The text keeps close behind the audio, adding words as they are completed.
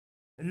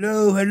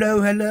Hello,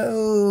 hello,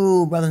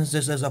 hello, brothers and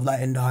sisters of light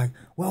and dark.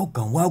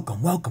 Welcome,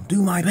 welcome, welcome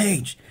to my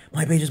page.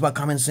 My page is about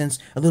common sense,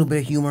 a little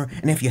bit of humor,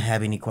 and if you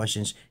have any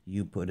questions,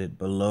 you put it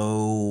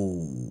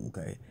below.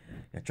 Okay,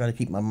 I try to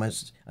keep my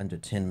message under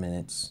 10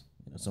 minutes.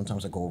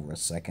 Sometimes I go over a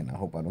second. I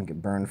hope I don't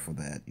get burned for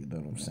that. You know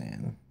what I'm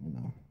saying?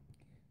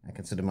 I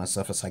consider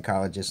myself a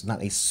psychologist,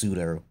 not a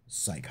pseudo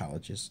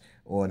psychologist,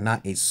 or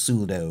not a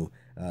pseudo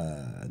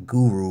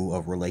guru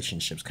of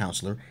relationships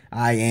counselor.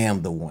 I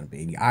am the one,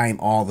 baby. I am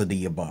all of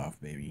the above,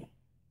 baby.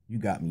 You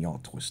got me all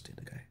twisted,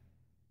 okay?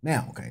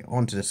 Now, okay,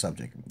 on to the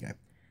subject, okay?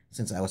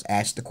 Since I was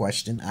asked the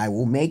question, I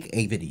will make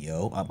a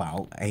video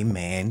about a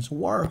man's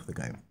worth,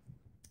 okay?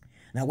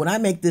 Now, when I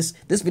make this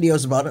video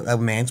is about a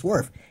man's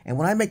worth. And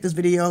when I make this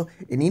video,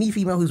 and any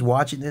female who's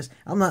watching this,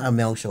 I'm not a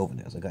male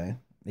chauvinist, okay?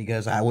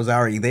 Because I was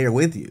already there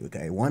with you,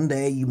 okay? One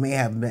day, you may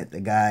have met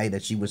the guy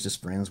that she was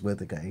just friends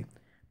with, okay?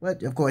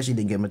 But, of course, you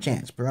didn't give him a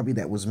chance. Probably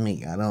that was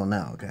me. I don't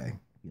know, okay?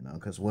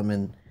 Because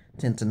women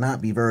tend to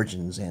not be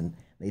virgins, and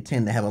they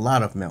tend to have a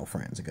lot of male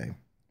friends, okay?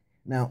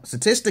 Now,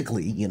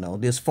 statistically,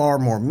 there's far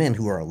more men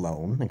who are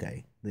alone,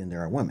 okay, than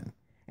there are women.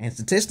 And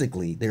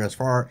statistically, there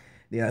are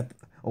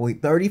only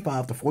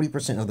 35 to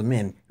 40% of the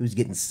men who's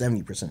getting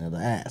 70% of the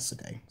ass,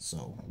 okay?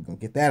 So, we're going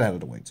to get that out of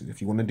the way, too. If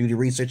you want to do the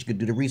research, you can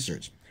do the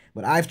research.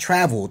 But I've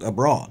traveled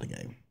abroad,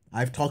 okay?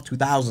 I've talked to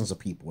thousands of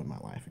people in my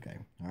life, okay?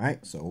 All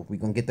right? So we're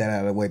going to get that out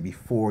of the way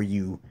before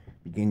you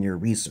begin your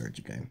research,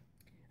 okay?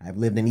 I've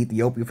lived in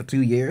Ethiopia for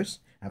 2 years.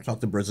 I've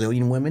talked to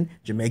Brazilian women,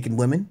 Jamaican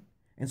women.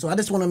 And so I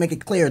just want to make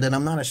it clear that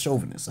I'm not a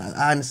chauvinist.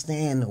 I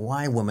understand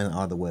why women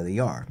are the way they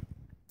are.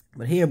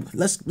 But here,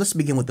 let's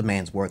begin with the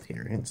man's worth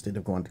here instead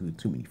of going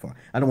too many far.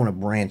 I don't want to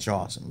branch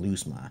off and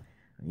lose my,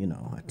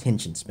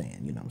 attention span,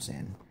 you know what I'm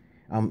saying?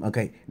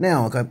 Okay.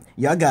 Now, okay,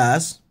 y'all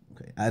guys...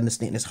 I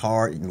understand it's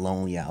hard and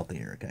lonely out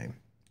there, okay?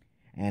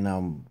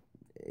 And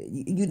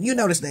you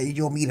notice that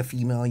you'll meet a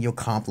female and you'll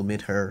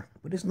compliment her,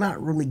 but it's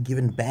not really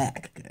giving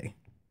back, okay?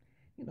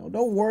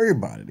 Don't worry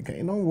about it, okay?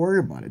 Don't worry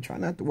about it. Try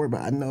not to worry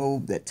about it. I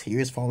know that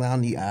tears fall down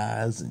the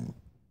eyes and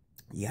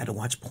you got to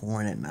watch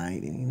porn at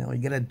night and,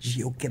 you got to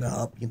joke it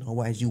up,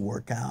 as you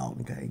work out,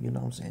 okay? You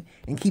know what I'm saying?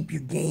 And keep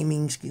your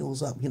gaming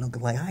skills up,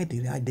 because like I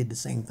did the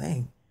same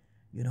thing.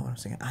 You know what I'm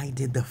saying? I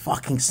did the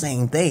fucking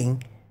same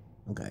thing,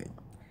 okay?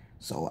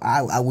 So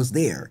I was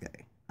there,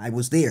 okay? I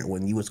was there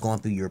when you was going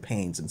through your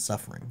pains and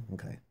suffering,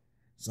 okay?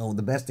 So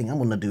the best thing I'm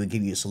going to do is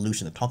give you a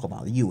solution to talk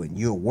about you and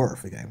your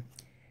worth, okay?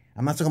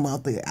 I'm not talking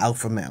about the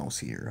alpha males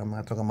here. I'm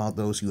not talking about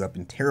those who have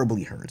been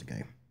terribly hurt,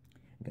 okay?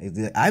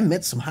 I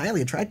met some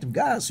highly attractive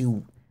guys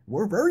who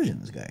were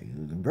virgins, okay?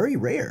 It was very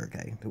rare,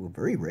 okay? They were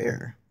very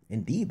rare.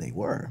 Indeed, they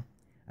were.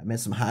 I met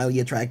some highly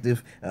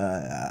attractive,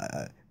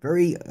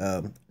 very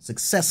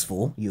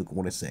successful, you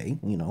want to say,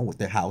 with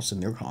their house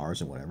and their cars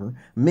or whatever,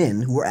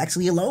 men who were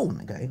actually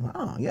alone, okay?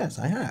 Oh, yes,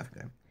 I have,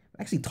 okay?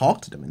 I actually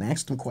talked to them and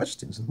asked them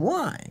questions.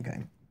 Why,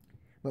 okay?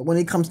 But when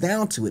it comes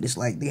down to it, it's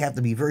like they have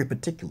to be very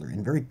particular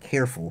and very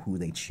careful who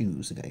they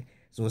choose, okay?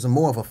 So it's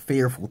more of a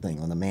fearful thing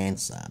on the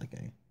man's side,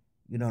 okay?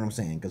 You know what I'm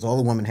saying? Because all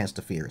the woman has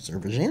to fear is her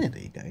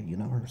virginity, okay?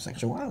 Her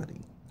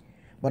sexuality.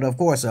 But, of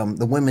course,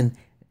 the women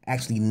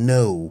actually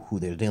know who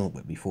they're dealing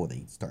with before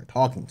they start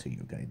talking to you,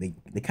 okay?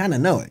 They kind of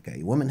know it,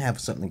 okay? Women have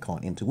something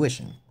called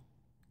intuition.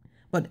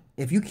 But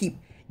if you keep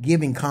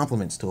giving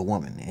compliments to a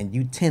woman and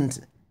you tend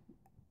to,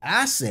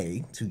 I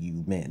say to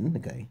you men,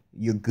 okay,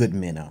 you're good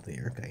men out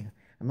there, okay?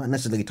 I'm not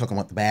necessarily talking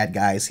about the bad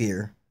guys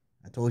here.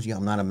 I told you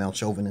I'm not a male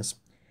chauvinist.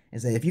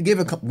 Is that if you give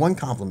one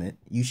compliment,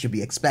 you should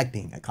be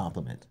expecting a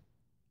compliment,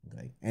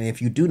 okay? And if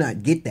you do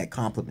not get that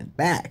compliment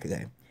back,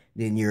 okay,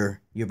 then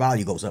your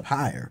value goes up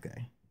higher,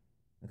 okay?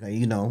 Okay,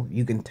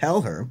 you can tell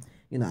her,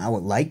 I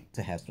would like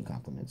to have some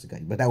compliments,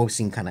 okay? But that would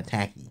seem kind of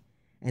tacky.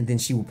 And then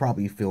she will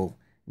probably feel,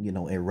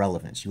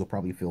 irrelevant. She will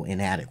probably feel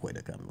inadequate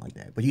or something like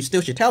that. But you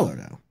still should tell her,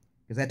 though.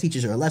 Because that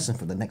teaches her a lesson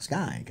for the next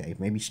guy, okay?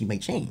 Maybe she may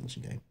change,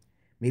 okay?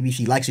 Maybe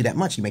she likes you that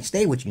much. She may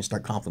stay with you and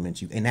start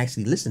complimenting you and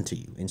actually listen to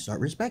you and start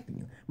respecting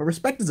you. But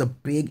respect is a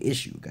big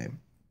issue, okay?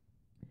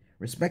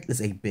 Respect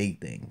is a big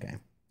thing, okay?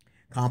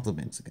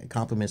 Compliments, okay?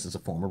 Compliments is a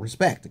form of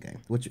respect, okay?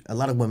 Which a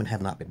lot of women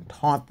have not been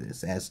taught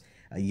this as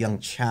a young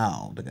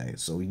child, okay?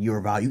 So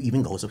your value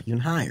even goes up even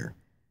higher.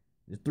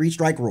 The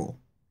 3-strike rule.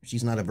 If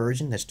she's not a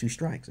virgin, that's 2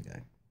 strikes, okay?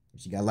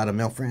 If she got a lot of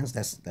male friends,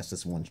 that's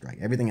just 1 strike.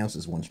 Everything else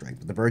is 1 strike.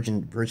 But the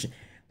virgin,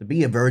 to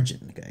be a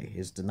virgin, okay,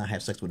 is to not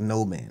have sex with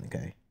no man,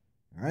 okay?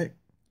 All right?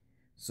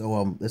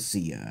 So, let's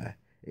see.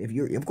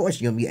 Of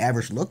course, you're going to be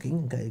average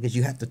looking, okay? Because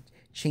you have to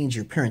change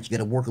your appearance. You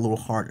got to work a little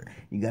harder.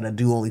 You got to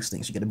do all these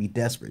things. You got to be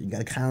desperate. You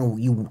got to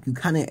you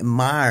kind of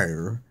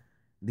admire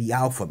the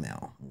alpha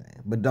male, okay?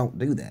 But don't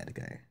do that,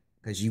 okay?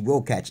 Because you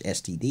will catch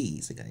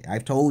STDs, okay?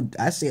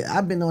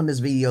 I've been on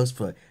these videos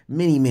for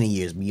many, many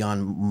years,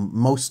 beyond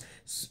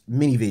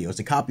many videos.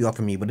 They copy off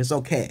of me, but it's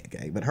okay,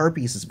 okay? But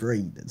herpes is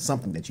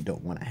something that you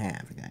don't want to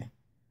have, okay?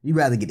 You'd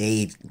rather get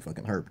AIDS than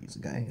fucking herpes,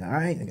 okay? All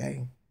right,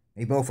 okay?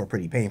 They both are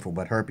pretty painful,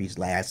 but herpes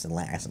lasts and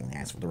lasts and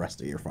lasts for the rest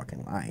of your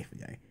fucking life,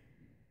 okay?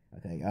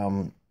 Okay,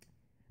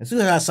 The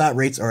suicide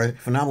rates are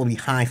phenomenally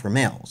high for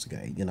males,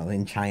 okay? You know,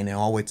 in China,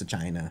 all the way to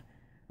China,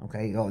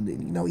 okay? You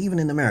know, even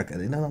in America,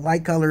 you know,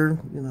 light color,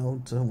 you know,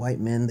 to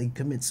white men, they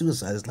commit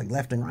suicide. It's like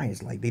left and right.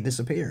 It's like they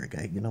disappear,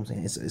 okay? You know what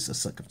I'm saying? It's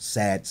a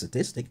sad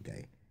statistic,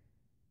 okay?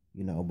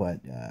 You know, but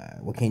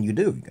what can you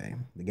do, okay?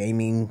 The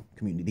gaming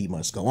community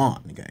must go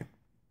on, okay?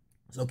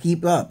 So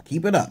keep up,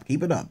 keep it up,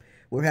 keep it up.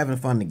 We're having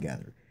fun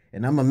together.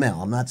 And I'm a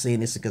male. I'm not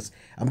saying this because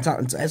I'm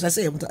talking, as I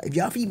say, if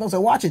y'all females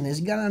are watching this,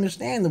 you got to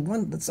understand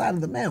the side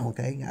of the male,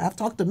 okay? I've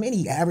talked to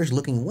many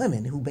average-looking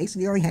women who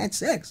basically already had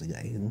sex,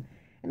 okay?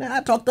 And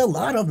I talked to a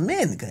lot of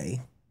men,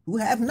 okay, who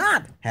have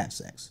not had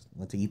sex.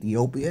 Went to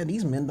Ethiopia, and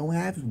these men don't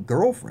have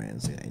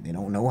girlfriends. Okay? They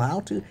don't know how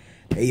to.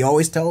 They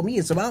always tell me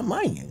it's about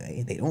money,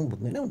 okay? They don't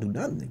do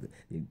nothing.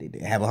 They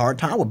have a hard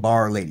time with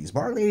bar ladies.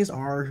 Bar ladies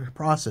are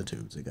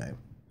prostitutes, okay?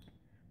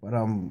 But,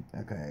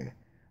 okay.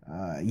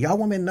 Y'all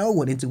women know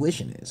what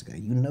intuition is, okay?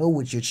 You know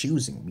what you're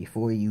choosing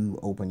before you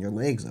open your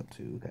legs up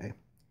to, okay?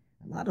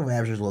 A lot of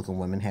average-looking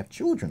women have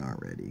children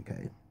already,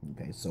 okay?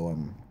 Okay, so,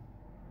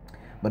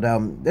 but,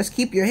 let's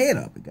keep your head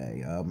up,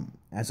 okay?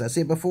 As I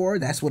said before,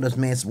 that's what a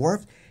man's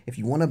worth. If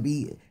you want to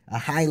be a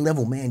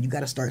high-level man, you got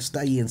to start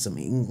studying some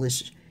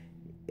English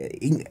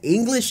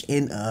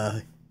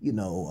and, you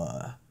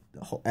know,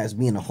 as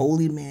being a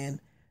holy man,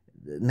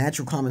 the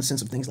natural common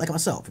sense of things like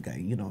myself,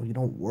 okay? You know, you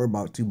don't worry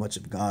about too much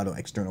of God or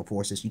external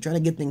forces. You try to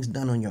get things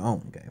done on your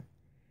own, okay?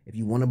 If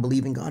you want to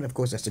believe in God, of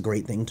course, that's a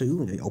great thing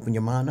too. You open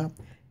your mind up.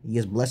 He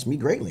has blessed me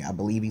greatly. I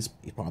believe he's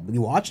probably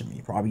watching me.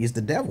 He probably is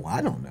the devil.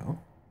 I don't know,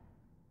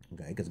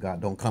 okay? Because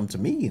God don't come to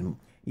me, and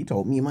he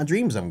told me in my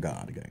dreams I'm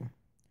God, okay?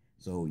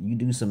 So you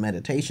do some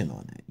meditation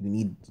on that. You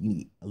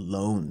need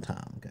alone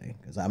time, okay?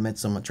 Because I met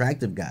some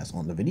attractive guys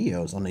on the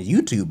videos on the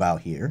YouTube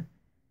out here,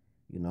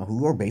 you know,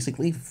 who are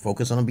basically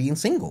focused on being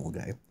single,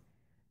 okay?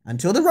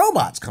 Until the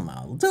robots come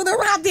out. Until the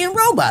goddamn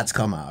robots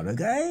come out,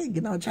 okay? You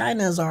know,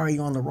 China's already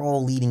on the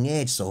roll leading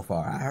edge so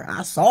far.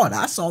 I saw it.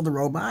 I saw the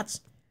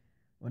robots.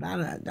 But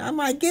I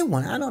might get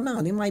one. I don't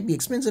know. They might be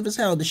expensive as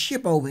hell to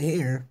ship over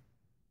here.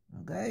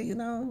 Okay, you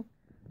know?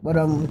 But,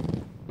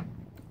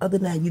 other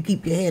than that, you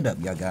keep your head up,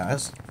 y'all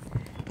guys.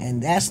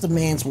 And that's the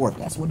man's worth.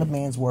 That's what a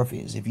man's worth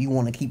is. If you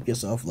want to keep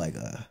yourself like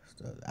a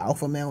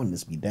alpha male and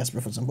just be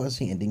desperate for some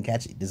pussy and then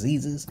catch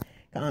diseases,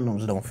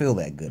 condoms don't feel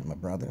that good, my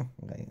brother.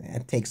 Okay,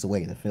 that takes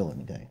away the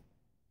feeling. Okay,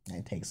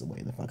 that takes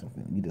away the fucking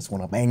feeling. You just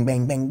want to bang,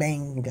 bang, bang,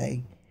 bang.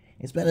 Okay,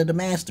 it's better to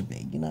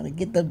masturbate. You know, to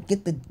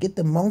get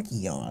the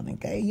monkey on.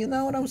 Okay, you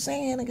know what I'm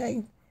saying?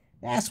 Okay,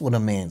 that's what a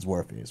man's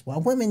worth is.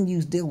 While women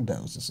use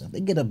dildos and stuff,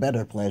 they get a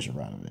better pleasure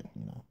out of it.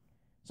 You know,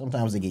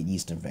 sometimes they get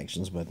yeast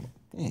infections, but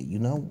yeah, you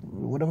know,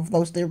 whatever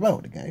floats their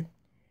boat. Okay.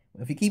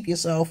 If you keep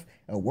yourself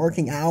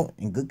working out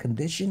in good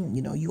condition,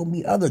 you know, you'll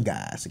meet other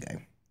guys,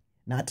 okay?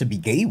 Not to be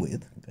gay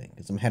with, okay,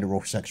 because I'm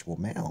heterosexual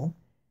male,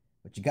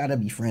 but you got to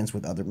be friends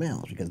with other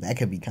males, because that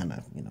could be kind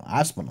of, you know,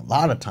 I spent a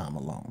lot of time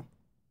alone,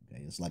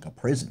 okay? It's like a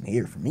prison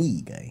here for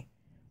me, okay?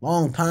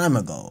 Long time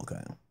ago,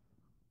 okay?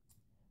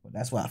 But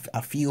that's why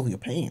I feel your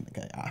pain,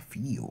 okay? I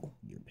feel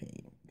your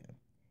pain, okay?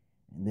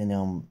 And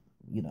then,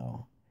 you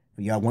know,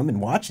 for y'all women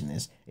watching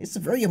this, it's a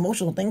very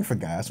emotional thing for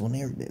guys when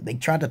they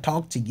try to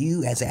talk to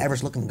you as an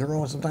average looking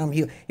girl. Sometimes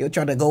he'll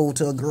try to go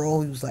to a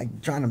girl who's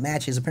like trying to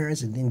match his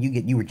appearance, and then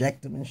you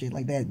reject him and shit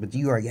like that. But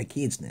you already got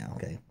kids now,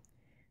 okay?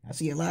 I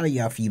see a lot of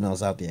y'all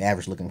females out there,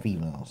 average looking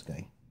females,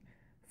 okay?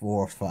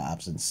 4s,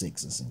 5s, and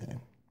 6s, okay?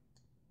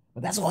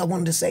 But that's all I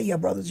wanted to say, y'all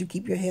brothers. You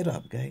keep your head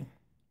up, okay?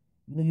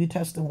 You know, you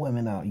testing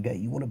women out.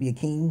 You want to be a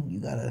king, you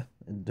gotta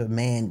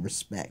demand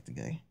respect,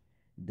 okay?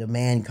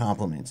 Demand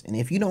compliments. And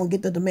if you don't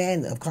get the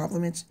demand of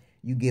compliments,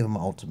 you give them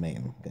an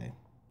ultimatum, okay?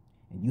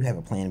 And you have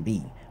a plan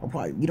B. Or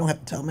probably you don't have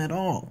to tell them at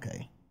all,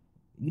 okay?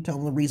 You tell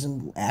them the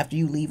reason after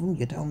you leave them,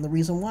 you tell them the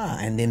reason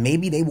why. And then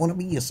maybe they want to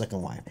be your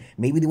second wife.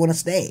 Maybe they want to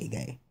stay,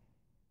 okay?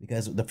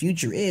 Because the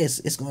future is,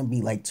 it's going to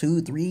be like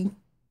 2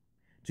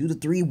 to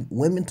 3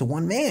 women to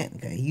 1 man,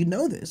 okay? You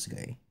know this,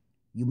 okay?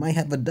 You might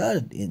have a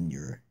dud in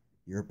your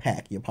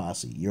pack, your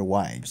posse, your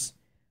wives.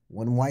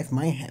 One wife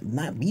might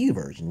not be a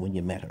virgin when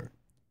you met her.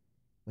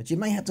 But you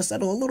might have to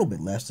settle a little bit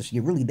less if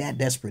you're really that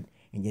desperate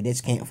and you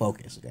just can't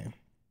focus, okay?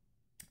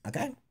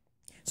 Okay?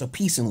 So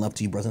peace and love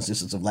to you, brothers and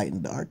sisters of light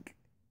and dark.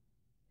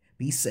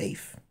 Be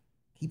safe.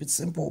 Keep it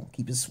simple.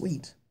 Keep it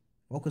sweet.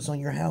 Focus on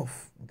your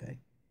health, okay?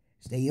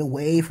 Stay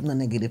away from the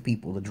negative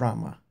people, the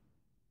drama,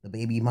 the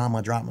baby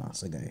mama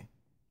dramas, okay?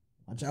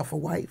 Watch out for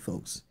white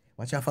folks.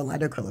 Watch out for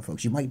lighter color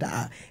folks. You might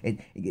die.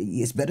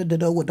 It's better to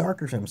deal with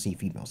darker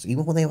females,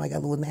 even when they might got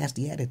a little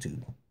nasty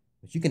attitude.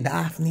 But you can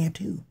die from there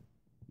too.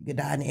 You can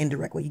die in an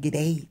indirect way. You get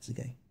AIDS,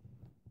 okay?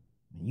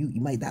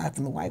 You might die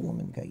from the white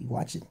woman, okay? You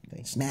watch it,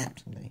 okay?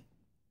 Snapped, okay?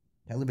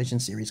 Television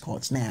series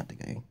called Snapped,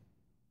 okay?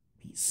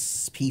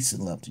 Peace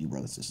and love to you,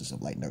 brothers and sisters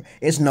of light and dark.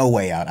 It's no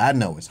way out. I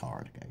know it's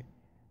hard, okay?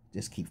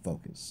 Just keep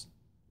focused.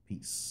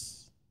 Peace.